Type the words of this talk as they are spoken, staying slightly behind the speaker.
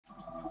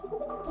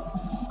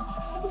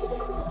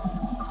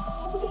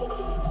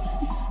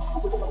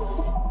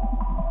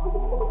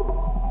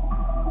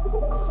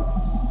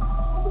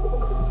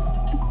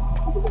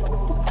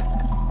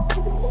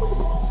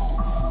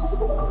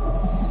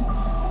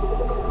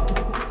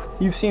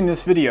You've seen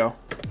this video,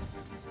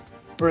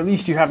 or at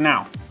least you have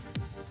now.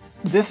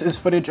 This is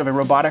footage of a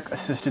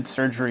robotic-assisted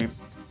surgery.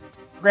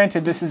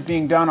 Granted, this is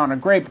being done on a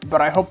grape, but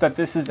I hope that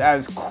this is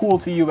as cool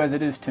to you as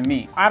it is to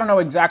me. I don't know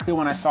exactly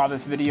when I saw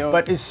this video,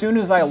 but as soon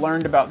as I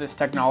learned about this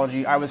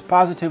technology, I was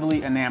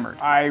positively enamored.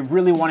 I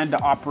really wanted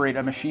to operate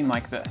a machine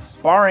like this.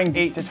 Barring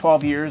 8 to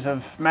 12 years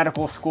of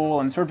medical school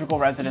and surgical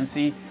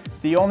residency,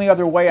 the only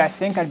other way I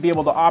think I'd be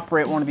able to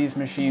operate one of these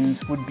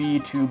machines would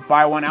be to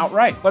buy one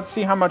outright. Let's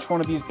see how much one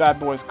of these bad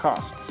boys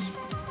costs.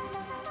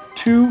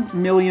 $2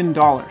 million.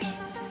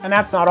 And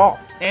that's not all.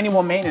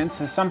 Annual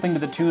maintenance is something to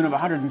the tune of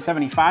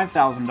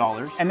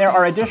 $175,000, and there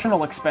are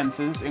additional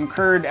expenses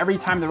incurred every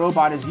time the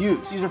robot is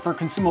used. These are for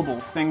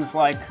consumables, things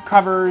like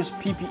covers,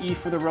 PPE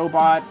for the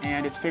robot,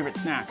 and its favorite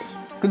snacks.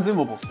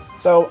 Consumables.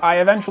 So I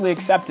eventually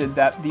accepted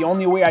that the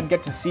only way I'd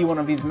get to see one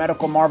of these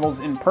medical marvels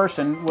in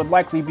person would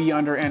likely be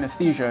under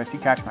anesthesia, if you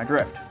catch my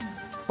drift.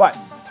 But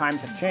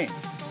times have changed.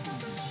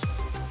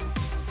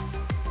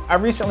 I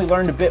recently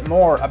learned a bit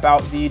more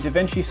about the Da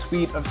Vinci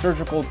suite of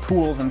surgical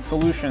tools and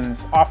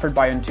solutions offered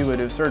by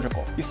Intuitive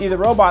Surgical. You see, the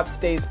robot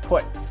stays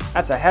put.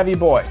 That's a heavy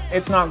boy.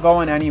 It's not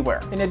going anywhere.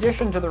 In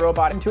addition to the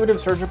robot, Intuitive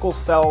Surgical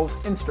sells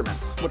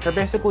instruments, which are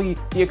basically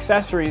the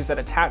accessories that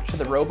attach to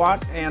the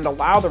robot and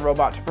allow the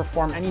robot to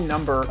perform any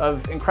number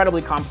of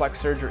incredibly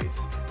complex surgeries.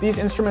 These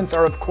instruments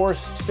are of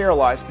course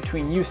sterilized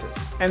between uses,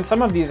 and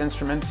some of these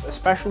instruments,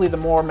 especially the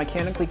more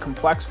mechanically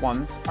complex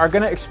ones, are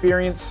going to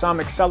experience some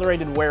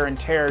accelerated wear and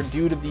tear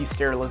due to the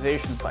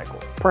sterilization cycle.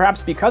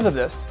 Perhaps because of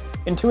this,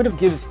 Intuitive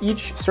gives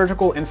each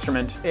surgical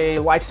instrument a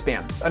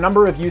lifespan, a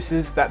number of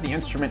uses that the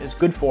instrument is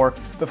good for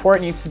before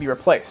it needs to be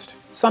replaced.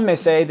 Some may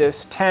say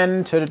this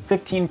 10 to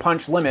 15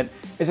 punch limit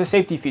is a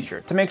safety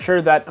feature to make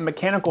sure that a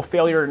mechanical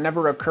failure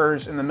never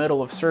occurs in the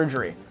middle of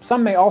surgery.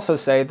 Some may also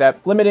say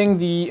that limiting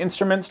the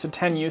instruments to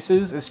 10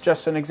 uses is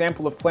just an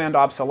example of planned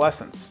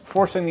obsolescence,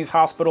 forcing these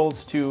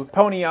hospitals to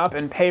pony up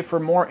and pay for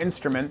more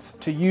instruments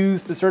to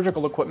use the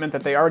surgical equipment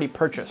that they already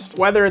purchased.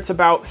 Whether it's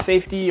about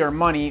safety or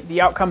money,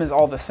 the outcome is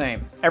all the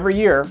same. Every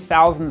year,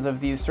 thousands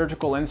of these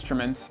surgical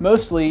instruments,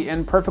 mostly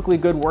in perfectly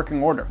good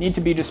working order, need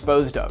to be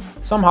disposed of.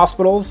 Some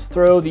hospitals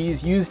throw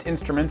these used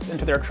instruments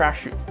into their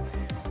trash chute,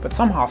 but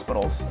some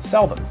hospitals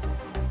sell them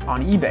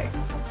on eBay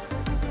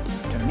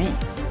to me.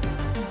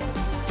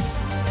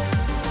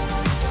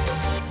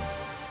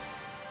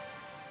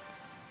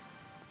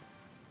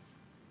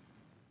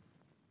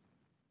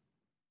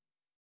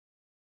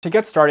 To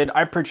get started,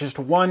 I purchased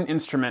one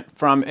instrument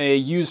from a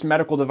used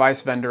medical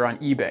device vendor on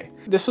eBay.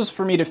 This was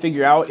for me to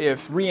figure out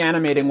if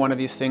reanimating one of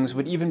these things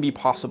would even be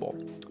possible.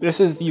 This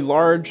is the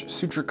large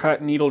suture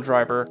cut needle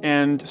driver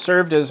and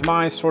served as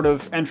my sort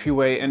of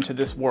entryway into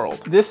this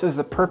world. This is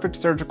the perfect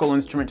surgical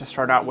instrument to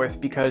start out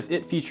with because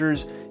it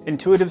features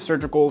Intuitive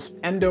Surgical's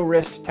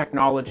EndoWrist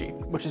technology,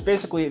 which is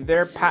basically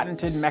their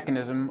patented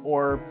mechanism,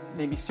 or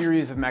maybe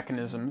series of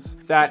mechanisms,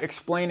 that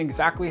explain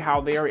exactly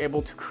how they are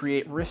able to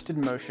create wristed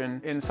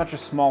motion in such a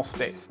small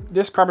space.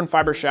 This carbon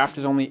fiber shaft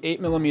is only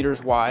 8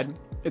 millimeters wide.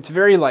 It's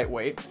very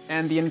lightweight,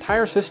 and the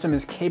entire system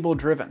is cable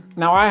driven.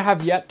 Now, I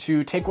have yet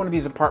to take one of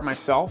these apart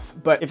myself,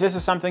 but if this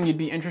is something you'd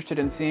be interested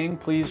in seeing,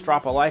 please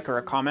drop a like or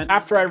a comment.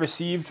 After I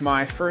received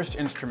my first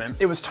instrument,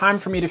 it was time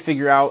for me to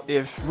figure out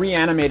if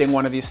reanimating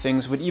one of these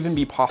things would even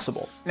be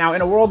possible. Now,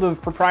 in a world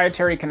of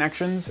proprietary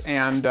connections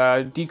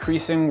and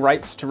decreasing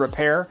rights to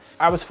repair,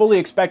 I was fully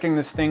expecting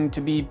this thing to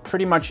be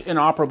pretty much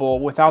inoperable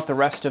without the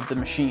rest of the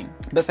machine.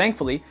 But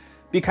thankfully,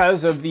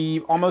 because of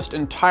the almost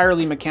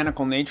entirely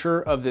mechanical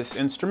nature of this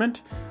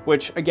instrument,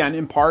 which again,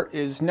 in part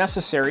is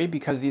necessary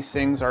because these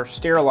things are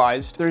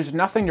sterilized, there's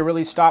nothing to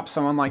really stop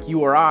someone like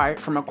you or I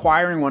from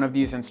acquiring one of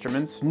these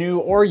instruments, new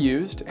or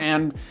used,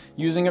 and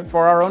using it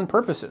for our own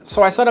purposes.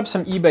 So I set up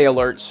some eBay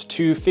alerts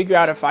to figure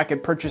out if I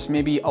could purchase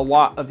maybe a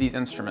lot of these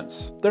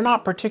instruments. They're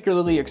not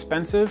particularly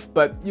expensive,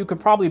 but you could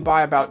probably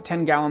buy about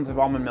 10 gallons of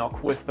almond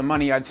milk with the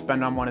money I'd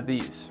spend on one of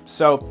these.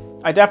 So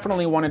I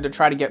definitely wanted to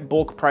try to get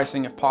bulk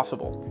pricing if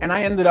possible. And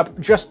I ended up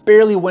just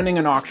barely winning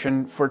an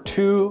auction for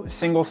 2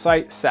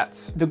 single-site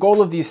sets. The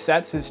goal of these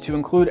sets is to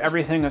include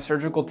everything a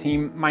surgical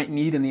team might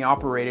need in the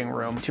operating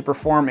room to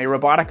perform a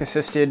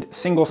robotic-assisted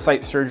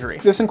single-site surgery.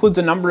 This includes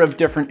a number of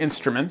different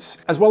instruments,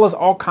 as well as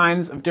all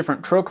kinds of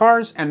different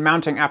trocars and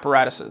mounting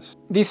apparatuses.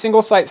 These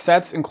single-site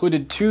sets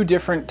included 2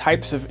 different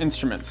types of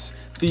instruments.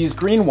 These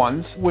green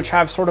ones, which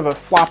have sort of a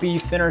floppy,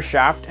 thinner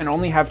shaft and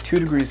only have 2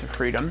 degrees of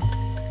freedom.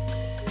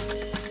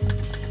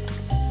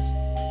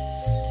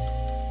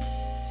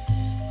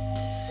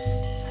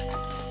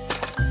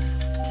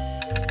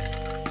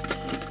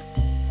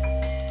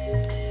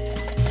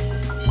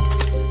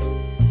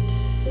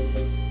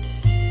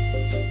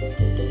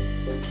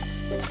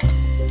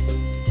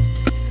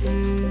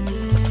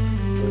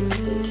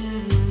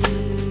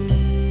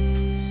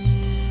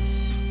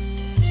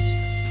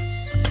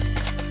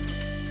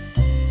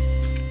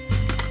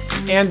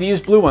 And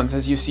these blue ones,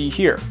 as you see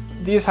here.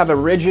 These have a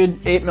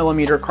rigid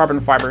 8mm carbon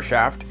fiber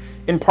shaft,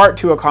 in part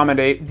to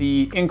accommodate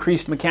the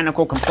increased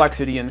mechanical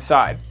complexity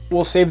inside.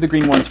 We'll save the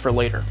green ones for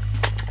later.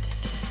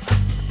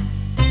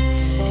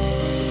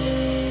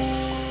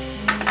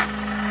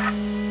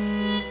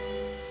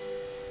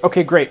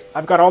 Okay, great.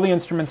 I've got all the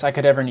instruments I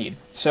could ever need.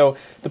 So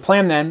the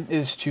plan then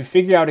is to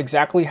figure out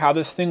exactly how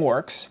this thing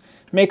works,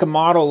 make a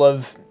model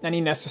of any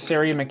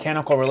necessary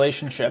mechanical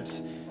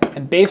relationships,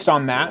 and based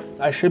on that,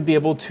 I should be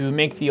able to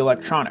make the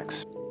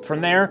electronics. From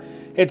there,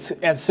 it's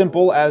as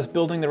simple as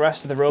building the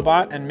rest of the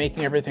robot and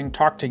making everything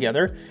talk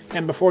together,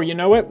 and before you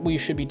know it, we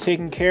should be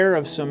taking care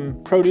of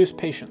some produce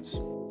patients.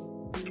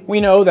 We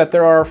know that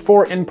there are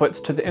 4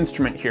 inputs to the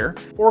instrument here,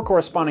 4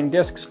 corresponding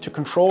discs to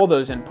control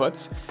those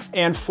inputs,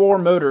 and 4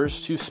 motors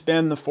to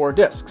spin the 4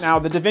 discs. Now,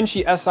 the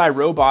DaVinci Si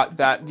robot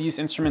that these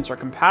instruments are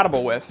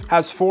compatible with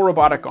has 4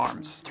 robotic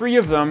arms. 3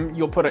 of them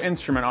you'll put an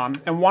instrument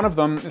on, and 1 of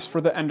them is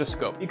for the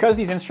endoscope. Because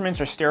these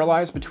instruments are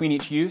sterilized between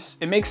each use,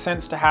 it makes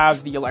sense to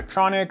have the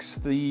electronics,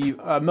 the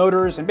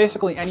motors, and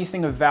basically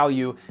anything of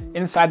value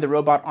inside the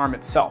robot arm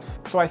itself.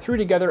 So I threw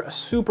together a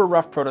super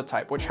rough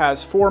prototype, which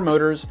has 4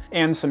 motors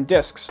and some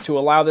discs to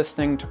allow this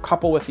thing to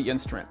couple with the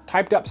instrument,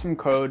 typed up some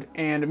code,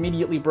 and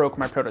immediately broke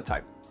my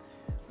prototype.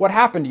 What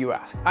happened, you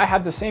ask? I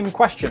had the same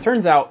question. It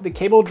turns out the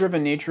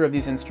cable-driven nature of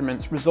these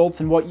instruments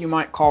results in what you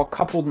might call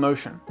coupled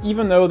motion.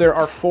 Even though there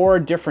are 4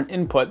 different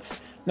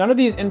inputs, none of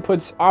these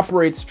inputs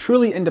operates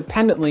truly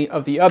independently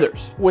of the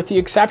others. With the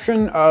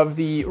exception of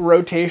the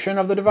rotation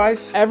of the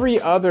device, every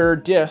other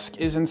disc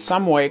is in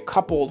some way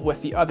coupled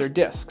with the other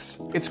discs.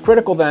 It's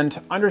critical then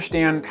to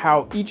understand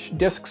how each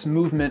disc's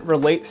movement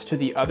relates to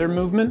the other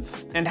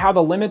movements, and how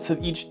the limits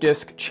of each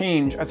disc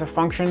change as a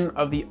function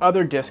of the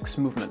other disc's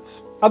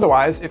movements.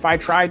 Otherwise, if I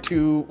try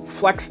to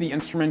flex the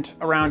instrument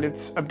around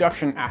its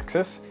abduction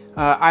axis,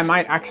 I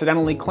might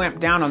accidentally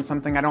clamp down on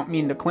something I don't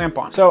mean to clamp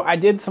on. So I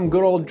did some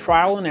good old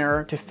trial and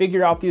error to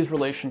figure out these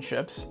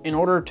relationships in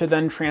order to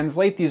then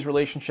translate these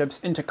relationships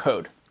into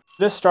code.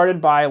 This started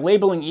by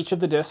labeling each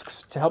of the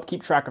discs to help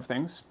keep track of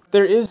things.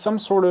 There is some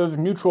sort of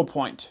neutral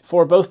point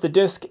for both the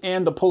disc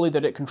and the pulley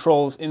that it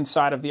controls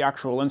inside of the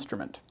actual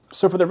instrument.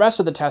 So for the rest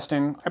of the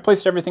testing, I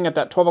placed everything at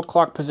that 12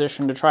 o'clock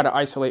position to try to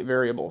isolate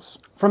variables.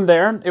 From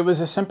there, it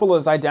was as simple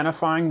as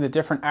identifying the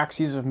different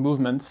axes of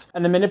movements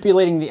and then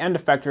manipulating the end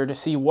effector to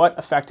see what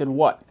affected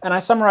what. And I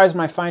summarized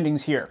my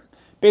findings here.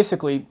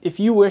 Basically, if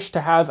you wish to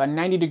have a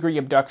 90-degree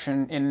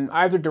abduction in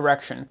either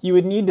direction, you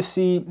would need to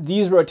see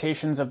these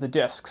rotations of the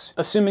discs,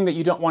 assuming that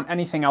you don't want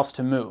anything else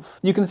to move.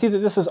 You can see that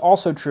this is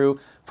also true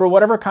for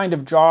whatever kind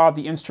of jaw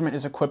the instrument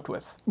is equipped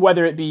with,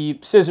 whether it be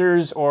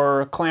scissors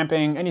or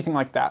clamping, anything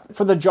like that.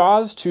 For the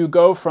jaws to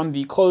go from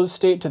the closed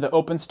state to the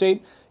open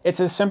state, it's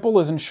as simple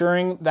as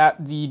ensuring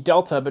that the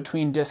delta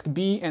between disc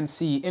B and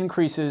C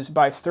increases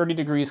by 30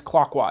 degrees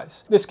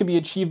clockwise. This could be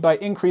achieved by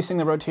increasing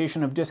the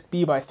rotation of disc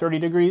B by 30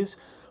 degrees,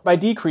 by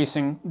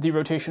decreasing the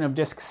rotation of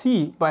disc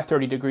C by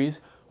 30 degrees,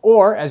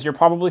 or, as you're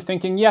probably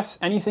thinking, yes,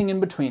 anything in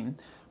between.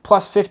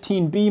 Plus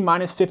 15B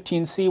minus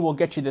 15C will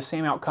get you the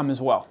same outcome as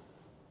well.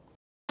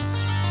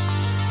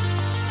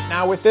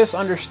 Now with this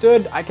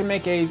understood, I can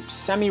make a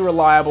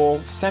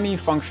semi-reliable,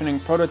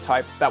 semi-functioning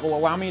prototype that will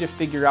allow me to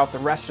figure out the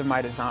rest of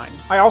my design.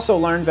 I also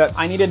learned that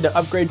I needed to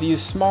upgrade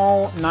these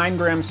small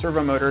 9-gram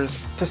servo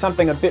motors to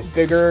something a bit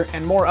bigger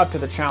and more up to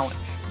the challenge.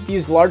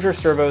 These larger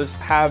servos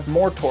have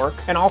more torque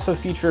and also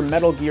feature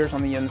metal gears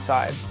on the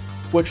inside,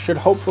 which should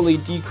hopefully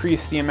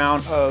decrease the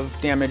amount of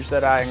damage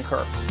that I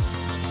incur.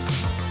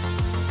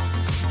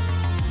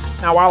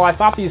 Now, while I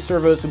thought these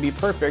servos would be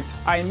perfect,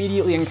 I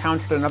immediately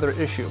encountered another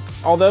issue.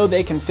 Although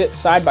they can fit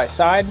side by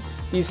side,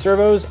 these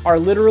servos are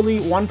literally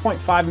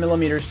 1.5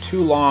 millimeters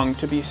too long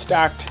to be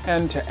stacked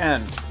end to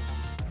end.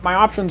 My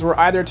options were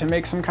either to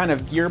make some kind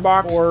of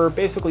gearbox or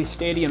basically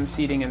stadium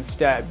seating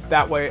instead.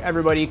 That way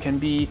everybody can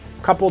be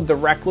coupled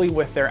directly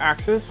with their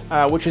axis,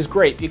 which is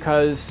great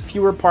because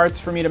fewer parts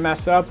for me to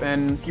mess up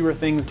and fewer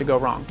things to go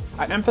wrong.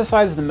 I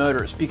emphasize the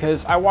motors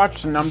because I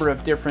watched a number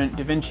of different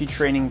DaVinci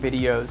training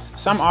videos,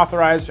 some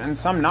authorized and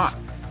some not.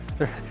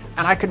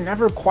 And I could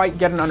never quite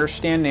get an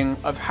understanding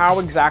of how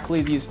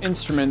exactly these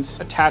instruments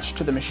attach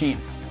to the machine.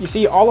 You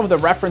see, all of the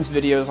reference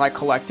videos I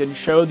collected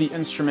show the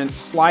instrument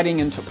sliding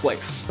into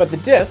place. But the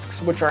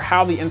discs, which are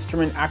how the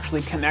instrument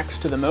actually connects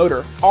to the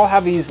motor, all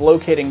have these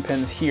locating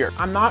pins here.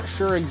 I'm not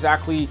sure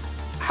exactly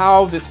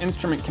how this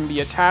instrument can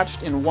be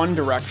attached in one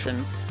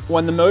direction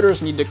when the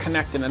motors need to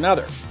connect in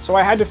another. So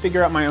I had to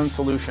figure out my own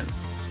solution.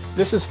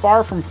 This is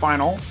far from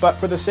final, but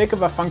for the sake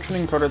of a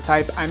functioning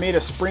prototype, I made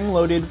a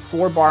spring-loaded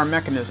 4-bar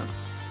mechanism.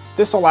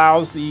 This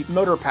allows the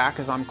motor pack,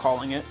 as I'm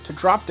calling it, to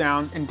drop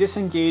down and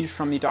disengage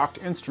from the docked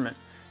instrument,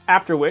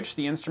 after which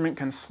the instrument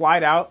can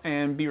slide out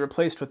and be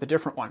replaced with a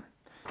different one.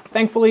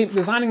 Thankfully,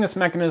 designing this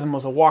mechanism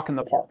was a walk in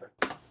the park.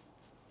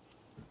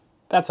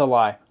 That's a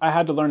lie. I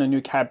had to learn a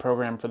new CAD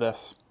program for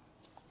this.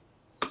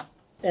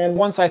 And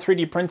once I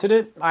 3D printed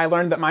it, I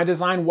learned that my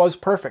design was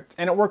perfect,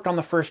 and it worked on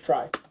the first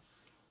try.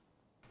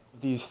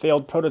 These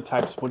failed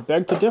prototypes would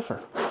beg to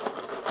differ.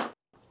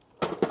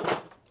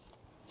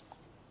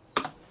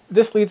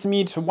 This leads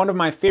me to one of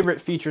my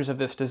favorite features of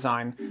this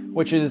design,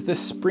 which is this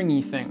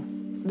springy thing.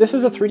 This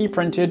is a 3D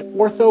printed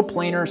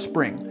orthoplanar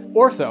spring.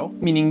 Ortho,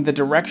 meaning the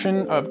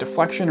direction of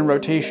deflection and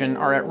rotation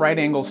are at right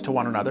angles to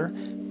one another,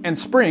 and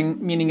spring,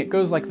 meaning it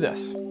goes like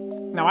this.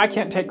 Now I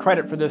can't take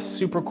credit for this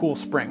super cool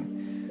spring.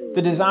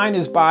 The design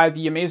is by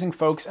the amazing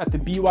folks at the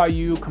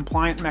BYU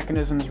Compliant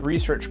Mechanisms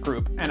Research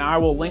Group, and I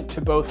will link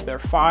to both their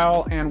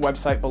file and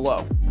website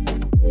below.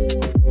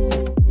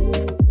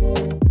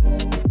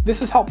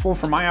 This is helpful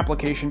for my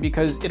application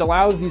because it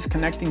allows these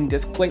connecting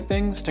disc plate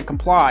things to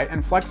comply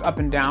and flex up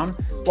and down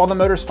while the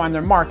motors find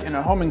their mark in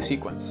a homing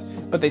sequence,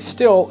 but they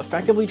still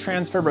effectively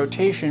transfer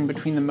rotation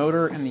between the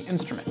motor and the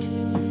instrument.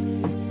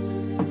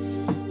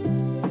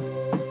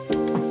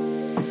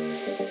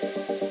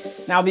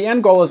 Now, the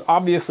end goal is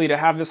obviously to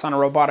have this on a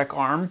robotic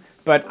arm,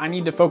 but I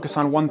need to focus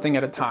on one thing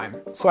at a time.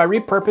 So I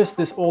repurposed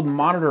this old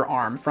monitor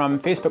arm from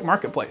Facebook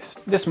Marketplace.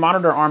 This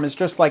monitor arm is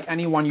just like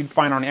any one you'd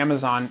find on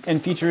Amazon and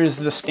features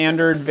the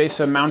standard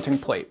VESA mounting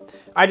plate.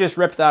 I just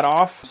ripped that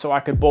off so I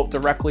could bolt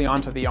directly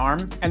onto the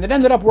arm, and it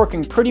ended up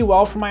working pretty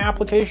well for my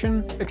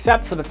application,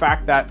 except for the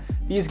fact that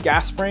these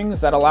gas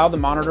springs that allow the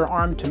monitor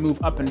arm to move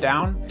up and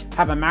down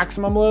have a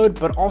maximum load,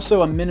 but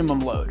also a minimum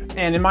load.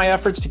 And in my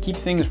efforts to keep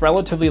things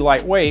relatively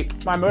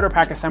lightweight, my motor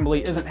pack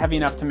assembly isn't heavy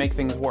enough to make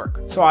things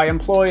work. So I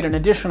employed an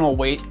additional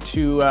weight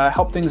to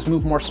help things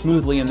move more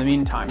smoothly in the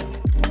meantime.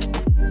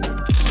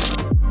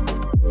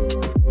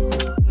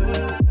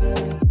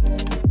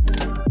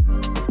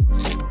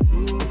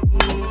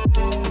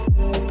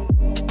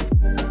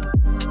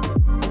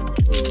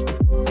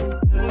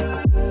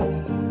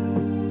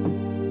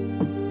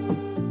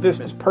 This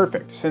is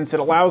perfect since it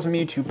allows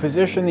me to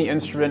position the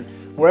instrument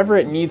wherever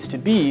it needs to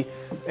be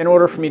in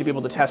order for me to be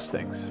able to test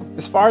things.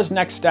 As far as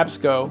next steps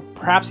go,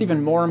 perhaps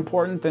even more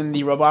important than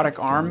the robotic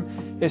arm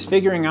is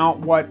figuring out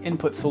what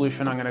input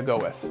solution I'm going to go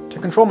with. To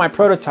control my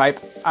prototype,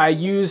 I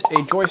used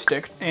a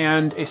joystick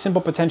and a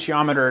simple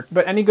potentiometer,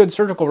 but any good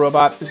surgical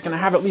robot is going to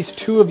have at least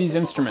 2 of these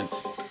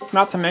instruments.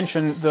 Not to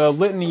mention the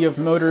litany of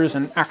motors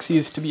and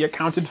axes to be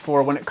accounted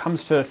for when it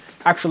comes to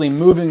actually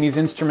moving these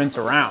instruments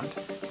around.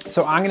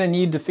 So I'm going to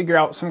need to figure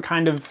out some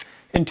kind of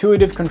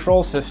intuitive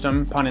control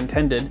system, pun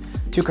intended,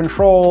 to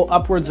control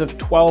upwards of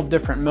 12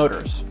 different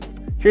motors.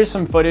 Here's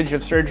some footage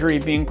of surgery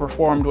being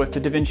performed with the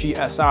DaVinci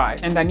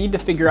Si, and I need to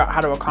figure out how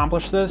to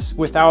accomplish this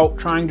without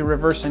trying to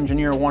reverse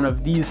engineer one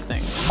of these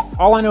things.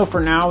 All I know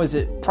for now is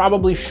it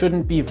probably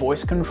shouldn't be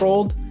voice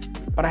controlled,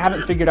 but I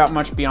haven't figured out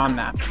much beyond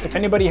that. If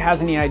anybody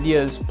has any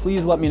ideas,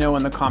 please let me know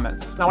in the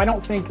comments. Now, I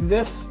don't think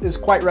this is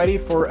quite ready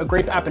for a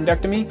grape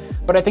appendectomy,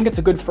 but I think it's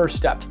a good first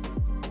step.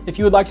 If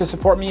you would like to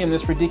support me in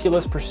this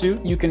ridiculous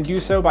pursuit, you can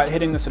do so by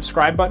hitting the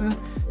subscribe button,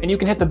 and you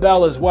can hit the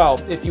bell as well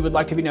if you would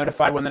like to be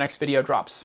notified when the next video drops.